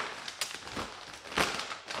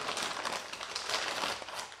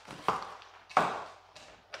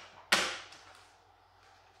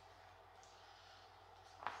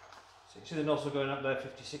 So you see the nozzle going up there,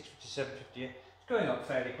 56, 57, 58. It's going up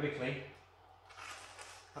fairly quickly.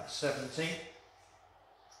 That's 70.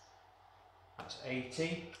 That's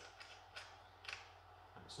 80.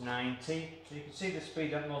 That's 90. So you can see the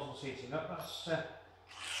speed that nozzle's heating up. That's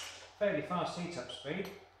fairly fast heat up speed.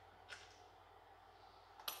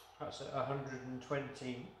 That's at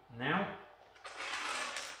 120 now.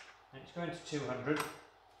 And it's going to 200.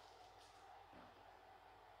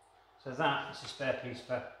 So that is a spare piece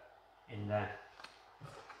for in there.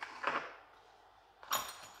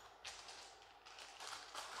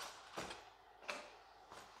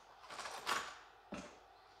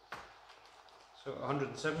 So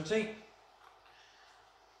 170,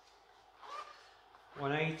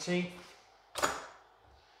 180, so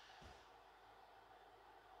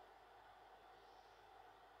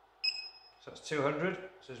that's 200,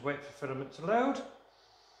 so just wait for filament to load.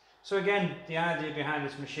 So again, the idea behind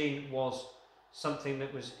this machine was something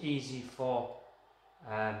that was easy for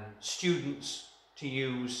students to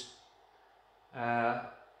use,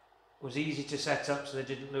 was easy to set up so they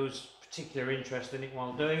didn't lose particular interest in it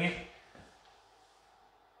while doing it.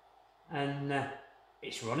 And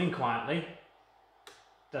it's running quietly.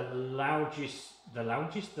 The largest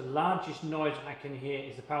noise I can hear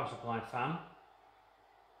is the power supply fan.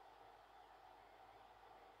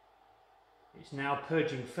 It's now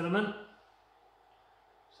purging filament.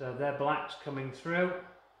 So their black's coming through,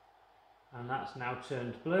 and that's now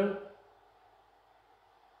turned blue.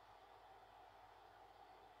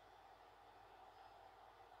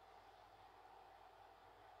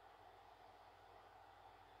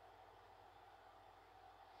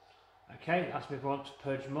 Okay, that's me if I want to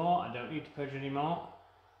purge more. I don't need to purge any more.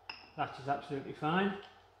 That is absolutely fine.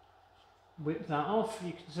 Whip that off.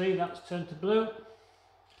 You can see that's turned to blue.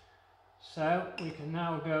 So we can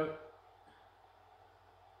now go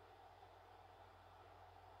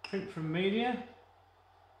print from media,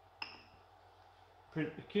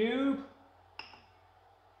 print the cube.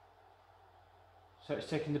 So it's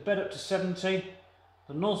taking the bed up to 70,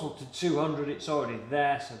 the nozzle to 200, it's already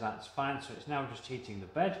there, so that's fine. So it's now just heating the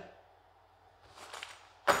bed.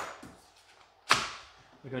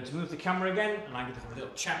 We're going to move the camera again, and I'm going to have a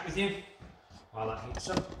little chat with you while that heats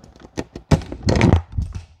up.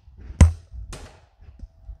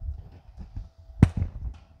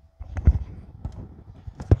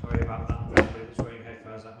 Sorry about that, hopefully it's wearing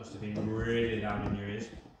headphones, that must have been really loud in your ears.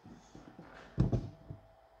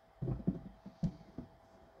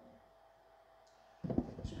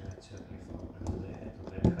 Just going to turn you forward a little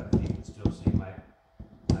bit, hopefully you can still see my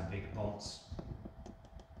big bolts.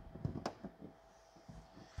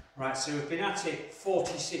 Right, so we've been at it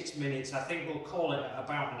 46 minutes. I think we'll call it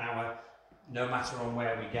about an hour, no matter on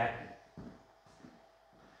where we get.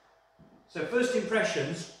 So first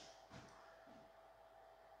impressions,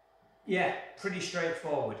 yeah, pretty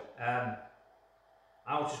straightforward. I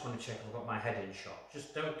just want to check I've got my head in shot.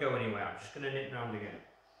 Just don't go anywhere, I'm just going to nip round again.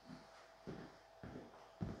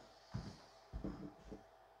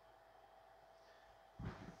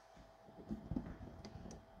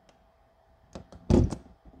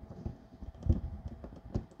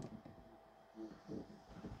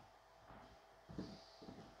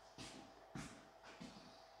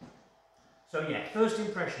 So yeah, first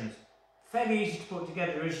impressions, fairly easy to put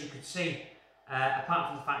together, as you could see, apart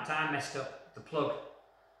from the fact I messed up the plug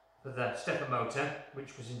for the stepper motor,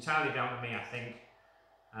 which was entirely down to me, I think.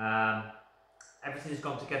 Everything's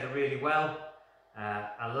gone together really well.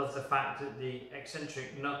 I love the fact that the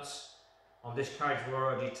eccentric nuts on this carriage were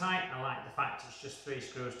already tight. I like the fact it's just 3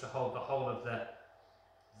 screws to hold the whole of the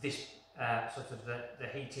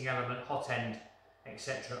heating element, hot end,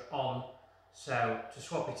 etc. on. So to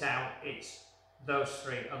swap it out, it's those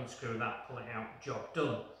 3, unscrew that, pull it out, job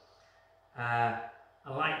done. I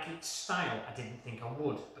like its style. I didn't think I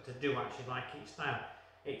would, but I do actually like its style.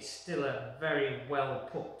 it's still a very well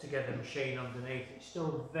put together machine underneath. It's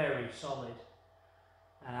still very solid.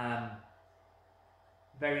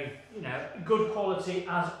 Very, you know, good quality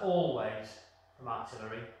as always from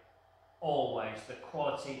Artillery. Always the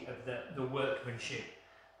quality of the workmanship,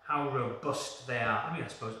 how robust they are. I mean, I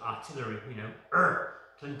suppose Artillery, you know,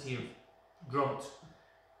 plenty of grunt.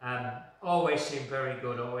 Always seem very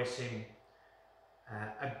good. Always seem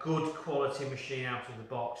a good quality machine out of the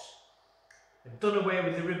box. They've done away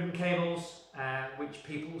with the ribbon cables, which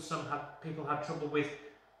people had trouble with.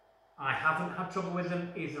 I haven't had trouble with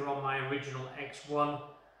them either on my original X1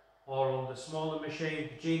 or on the smaller machine.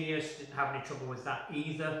 The Genius didn't have any trouble with that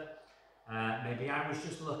either. Maybe I was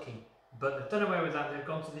just lucky, but they've done away with that. They've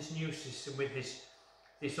gone to this new system with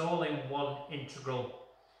this all-in-one integral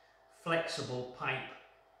flexible pipe,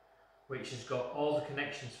 which has got all the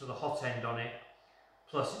connections for the hot end on it,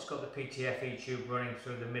 plus it's got the PTFE tube running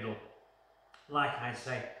through the middle. Like I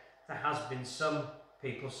say, there has been some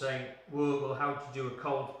people saying, well, how do you do a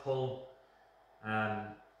cold pull?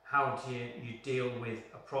 How do you deal with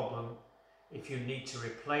a problem if you need to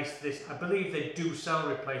replace this? I believe they do sell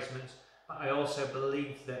replacements, but I also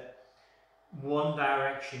believe that one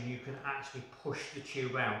direction you can actually push the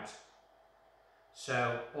tube out.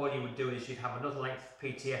 So all you would do is you'd have another length of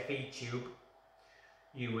PTFE tube,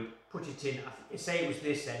 you would put it in, say it was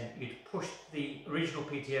this end, you'd push the original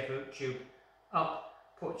PTFE tube up,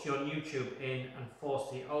 put your new tube in and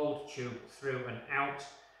force the old tube through and out,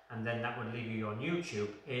 and then that would leave you your new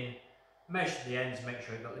tube in, measure the ends, make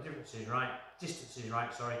sure you've got the distances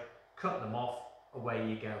right, cut them off, away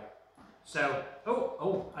you go. So,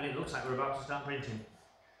 and it looks like we're about to start printing.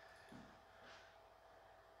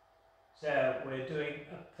 So we're doing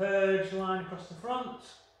a purge line across the front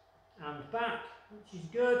and back, which is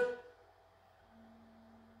good.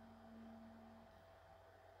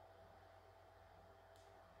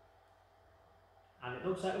 And it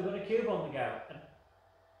looks like we've got a cube on the go.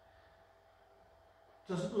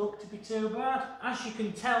 Doesn't look to be too bad. As you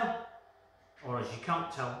can tell, or as you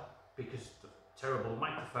can't tell because of the terrible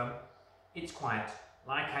microphone, it's quiet.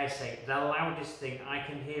 Like I say, the loudest thing I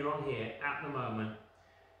can hear on here at the moment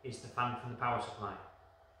is the fan from the power supply.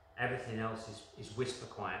 Everything else is whisper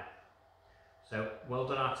quiet. So well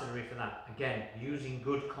done Artillery for that. Again, using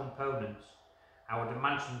good components. I would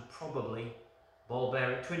imagine probably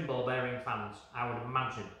twin ball bearing fans, I would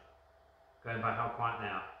imagine, going by how quiet they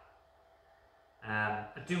are. I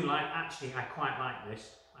quite like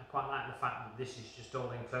this. I quite like the fact that this is just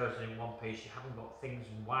all enclosed in one piece. You haven't got things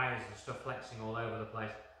and wires and stuff flexing all over the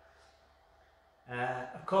place.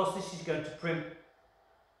 Of course, this is going to print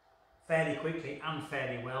fairly quickly and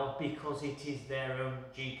fairly well because it is their own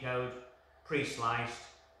G-code, pre-sliced.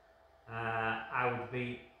 I would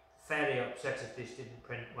be fairly upset if this didn't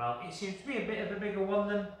print well. It seems to be a bit of a bigger one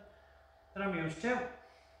than I'm used to.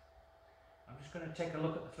 I'm just going to take a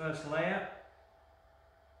look at the first layer.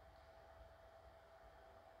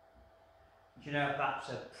 Do you know, that's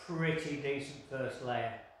a pretty decent first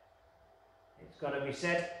layer. It's got to be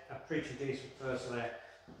said, a pretty decent first layer.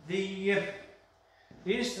 The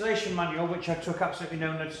installation manual, which I took absolutely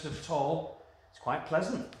no notice of at all, it's quite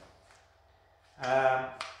pleasant.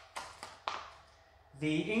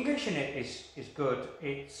 The English in it is good.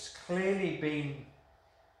 It's clearly been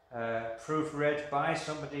proofread by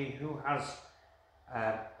somebody who has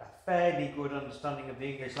a fairly good understanding of the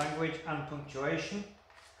English language and punctuation.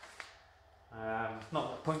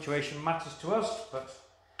 Not that punctuation matters to us, but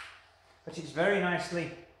it's very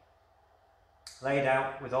nicely laid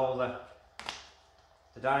out with all the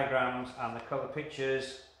diagrams and the colour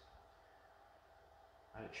pictures,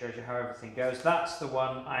 and it shows you how everything goes. That's the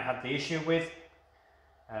one I had the issue with.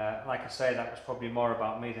 Like I say, that was probably more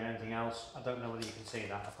about me than anything else. I don't know whether you can see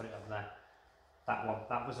that. I put it up there. That one.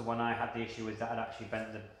 That was the one I had the issue with. That had actually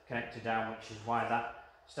bent the connector down, which is why that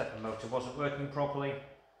stepper motor wasn't working properly.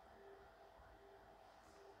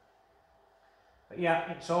 But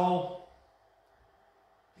yeah, it's all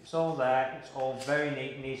there. It's all very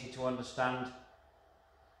neat and easy to understand.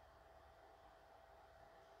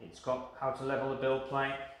 It's got how to level the build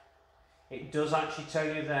plate. It does actually tell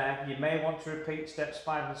you there, you may want to repeat steps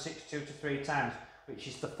 5 and 6 2 to 3 times, which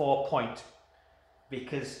is the 4 point,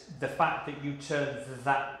 because the fact that you turn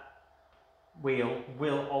that wheel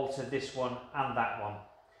will alter this one and that one.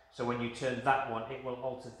 So when you turn that one, it will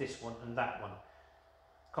alter this one and that one.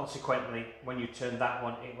 Consequently, when you turn that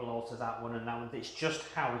one, it will alter that one and that one. It's just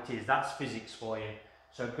how it is. That's physics for you.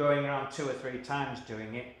 So going around 2 or 3 times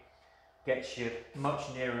doing it gets you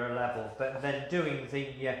much nearer a level. But then doing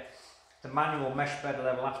the manual mesh bed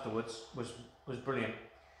level afterwards was brilliant.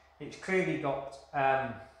 It's clearly got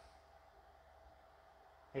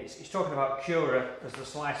It's talking about Cura as the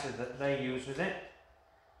slicer that they use with it.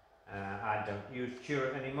 I don't use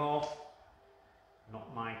Cura anymore.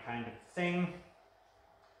 Not my kind of thing.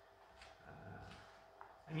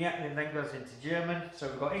 And yeah, it then goes into German. So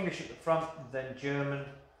we've got English at the front, then German.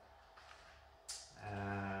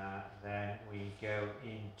 Then we go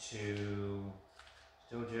into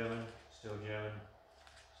still German, still German,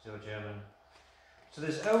 still German. So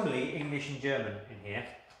there's only English and German in here.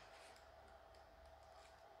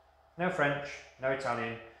 No French, no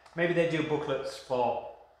Italian. Maybe they do booklets for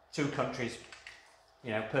 2 countries,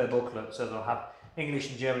 you know, per booklet. So they'll have English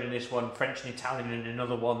and German in this one, French and Italian in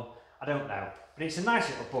another one. I don't know. But it's a nice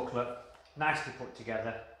little booklet, nicely put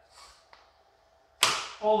together.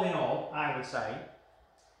 All in all, I would say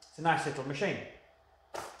it's a nice little machine.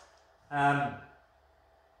 I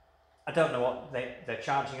don't know what they're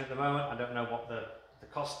charging at the moment. I don't know what the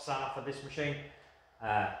costs are for this machine.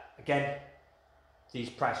 Again, these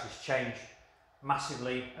prices change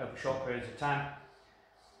massively over short periods of time.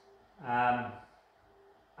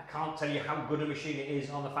 I can't tell you how good a machine it is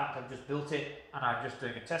on the fact I've just built it and I'm just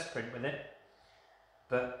doing a test print with it.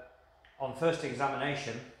 But on first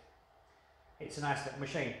examination, it's a nice little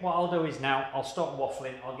machine. What I'll do is now, I'll stop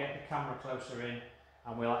waffling, I'll get the camera closer in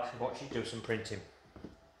and we'll actually watch it do some printing.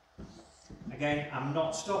 Again, I'm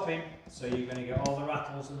not stopping, so you're going to get all the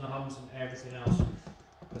rattles and the hums and everything else,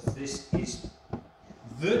 because this is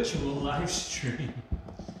virtual live stream.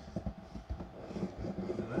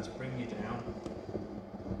 So let's bring you down,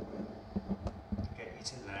 get you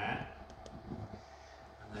to there,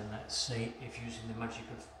 and then let's see if using the magic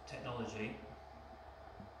of technology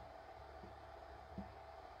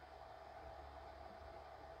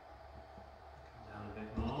down a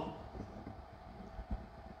bit more.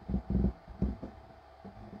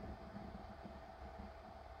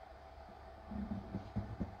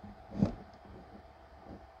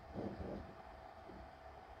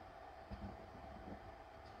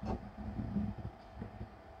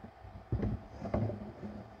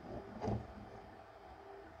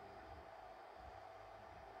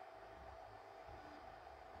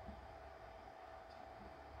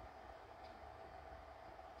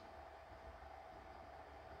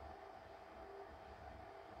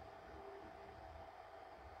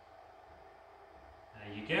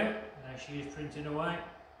 There you go, there she is printing away.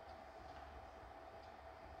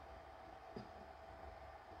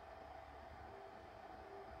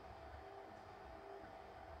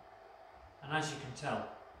 And as you can tell,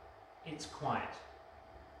 it's quiet.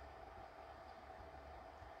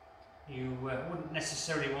 You wouldn't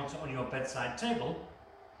necessarily want it on your bedside table,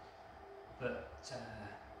 but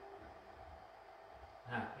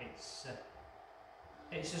no,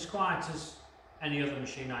 it's as quiet as any other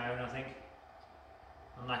machine I own, I think.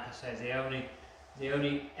 And like I say, the only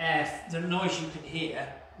the noise you can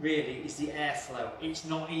hear really is the airflow. It's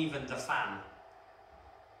not even the fan.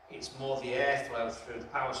 It's more the airflow through the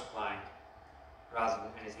power supply rather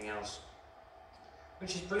than anything else,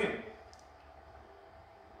 which is brilliant.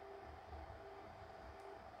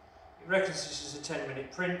 It reckons this is a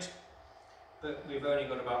 10-minute print, but we've only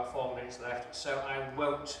got about 4 minutes left, so I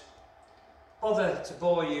won't bother to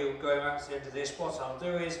bore you going back to the end of this. What I'll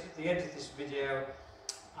do is, at the end of this video,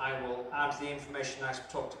 I will add the information I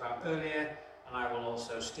talked about earlier, and I will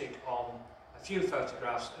also stick on a few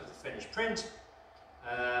photographs of the finished print,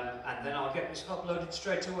 and then I'll get this uploaded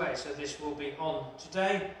straight away. So this will be on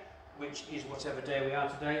today, which is whatever day we are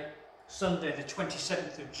today, Sunday the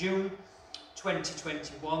 27th of June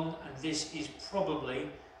 2021, and this is probably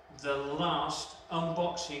the last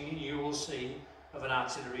unboxing you will see of an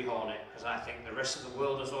Artillery Hornet, because I think the rest of the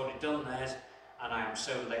world has already done theirs and I am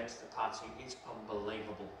so late to the party, it's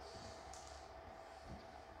unbelievable.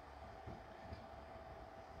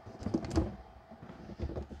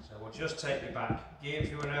 So we'll just take you back, give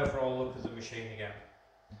you an overall look at the machine again.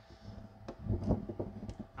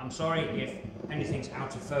 I'm sorry if anything's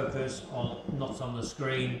out of focus or not on the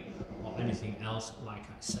screen or anything else. Like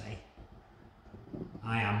I say,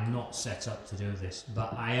 I am not set up to do this,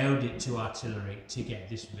 but I owed it to Artillery to get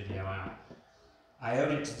this video out. I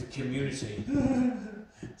owe it to the community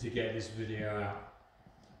to get this video out.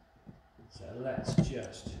 So let's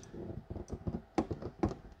just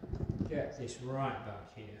get this right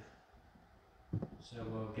back here. So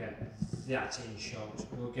we'll get that in shot.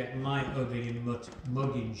 We'll get my ugly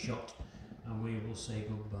mug in shot, and we will say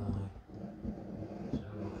goodbye. So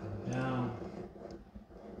we'll come down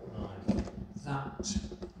like that.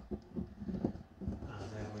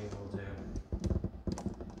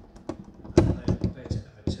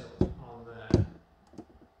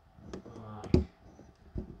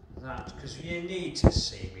 Because you need to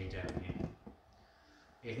see me, don't you?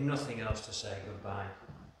 if nothing else, to say goodbye.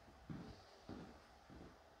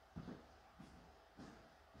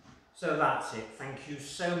 So that's it. Thank you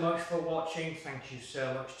so much for watching. Thank you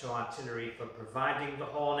so much to Artillery for providing the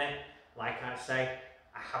Hornet. Like I say,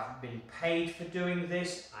 I haven't been paid for doing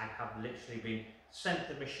this. I have literally been sent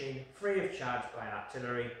the machine free of charge by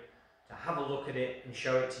Artillery to have a look at it and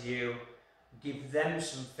show it to you, give them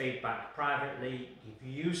some feedback privately, give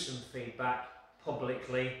you some feedback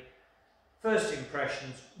publicly. First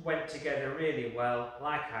impressions went together really well.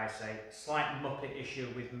 Like I say, slight muppet issue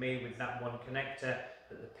with me with that one connector,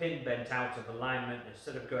 that the pin bent out of alignment.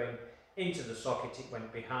 Instead of going into the socket, it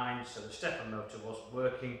went behind, so the stepper motor wasn't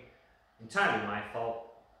working. Entirely my fault.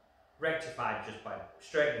 Rectified just by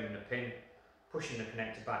straightening the pin, pushing the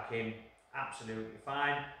connector back in, absolutely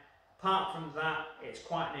fine. Apart from that, it's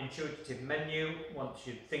quite an intuitive menu once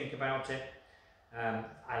you think about it.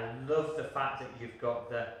 I love the fact that you've got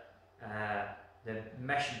the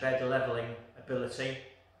mesh bed leveling ability.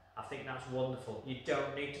 I think that's wonderful. You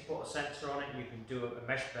don't need to put a sensor on it. You can do a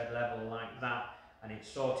mesh bed level like that and it's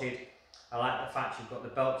sorted. I like the fact you've got the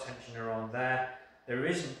belt tensioner on there. There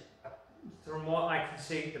isn't, from what I can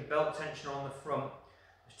see, the belt tensioner on the front.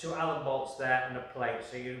 There's 2 Allen bolts there and a plate.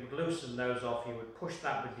 So you would loosen those off. You would push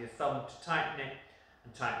that with your thumb to tighten it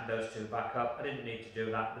and tighten those 2 back up. I didn't need to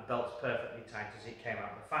do that. The belt's perfectly tight as it came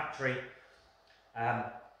out of the factory.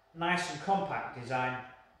 Nice and compact design.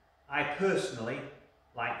 I personally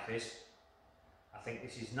like this. I think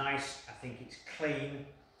this is nice. I think it's clean.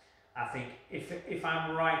 I think if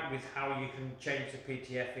I'm right with how you can change the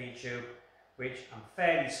PTFE tube, which I'm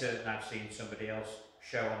fairly certain I've seen somebody else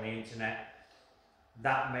show on the internet,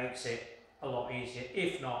 that makes it a lot easier.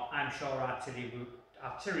 If not, I'm sure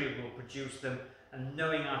Artillery will produce them, and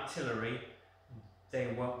knowing Artillery, they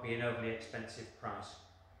won't be an overly expensive price,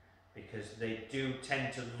 because they do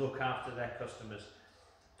tend to look after their customers.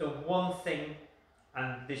 The one thing,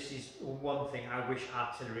 and this is one thing I wish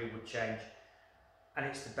Artillery would change, and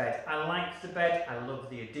it's the bed. I like the bed, I love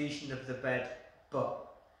the adhesion of the bed, but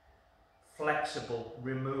flexible,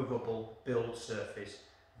 removable build surface.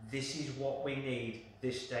 This is what we need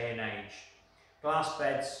this day and age. Glass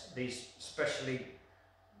beds, these specially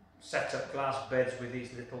set up glass beds with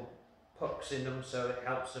these little pucks in them so it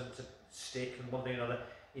helps them to stick and one thing or another,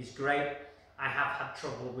 is great. I have had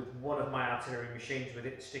trouble with one of my Artillery machines with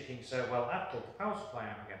it sticking so well. I've pulled the power supply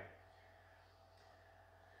out again.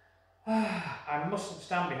 I mustn't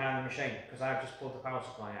stand behind the machine because I've just pulled the power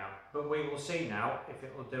supply out. But we will see now if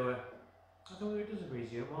it will do a... I don't know if it does a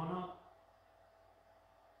resume or not.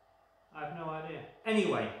 I have no idea.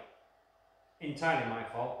 Anyway, entirely my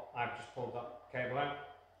fault. I've just pulled that cable out.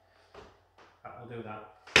 That will do that.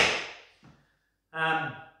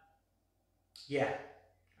 Yeah,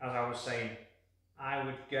 as I was saying, I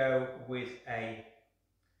would go with a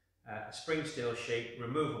spring steel sheet,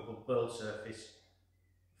 removable build surface,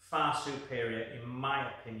 far superior in my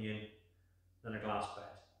opinion than a glass bed.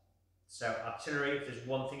 So Artillery, if there's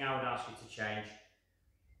one thing I would ask you to change,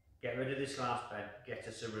 get rid of this glass bed, get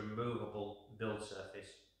us a removable build surface,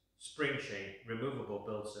 spring sheet, removable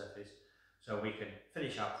build surface, so we can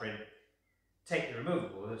finish our print, take the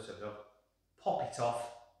removable build surface off, pop it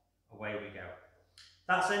off, away we go.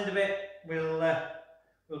 That's the end of it.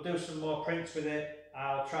 We'll do some more prints with it.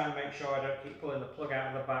 I'll try and make sure I don't keep pulling the plug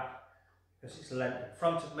out of the back because it's lent in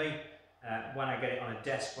front of me. When I get it on a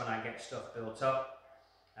desk, when I get stuff built up,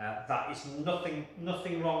 that is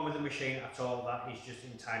nothing wrong with the machine at all. That is just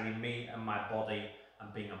entirely me and my body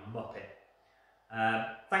and being a muppet.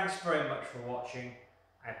 Thanks very much for watching.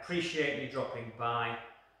 I appreciate you dropping by.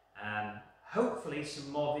 Hopefully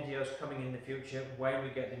some more videos coming in the future when we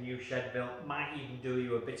get the new shed built. Might even do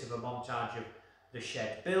you a bit of a montage of the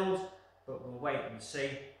shed build, but we'll wait and see.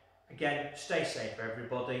 Again, stay safe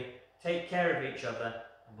everybody, take care of each other,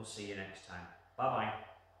 and we'll see you next time. Bye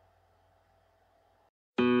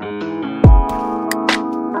bye.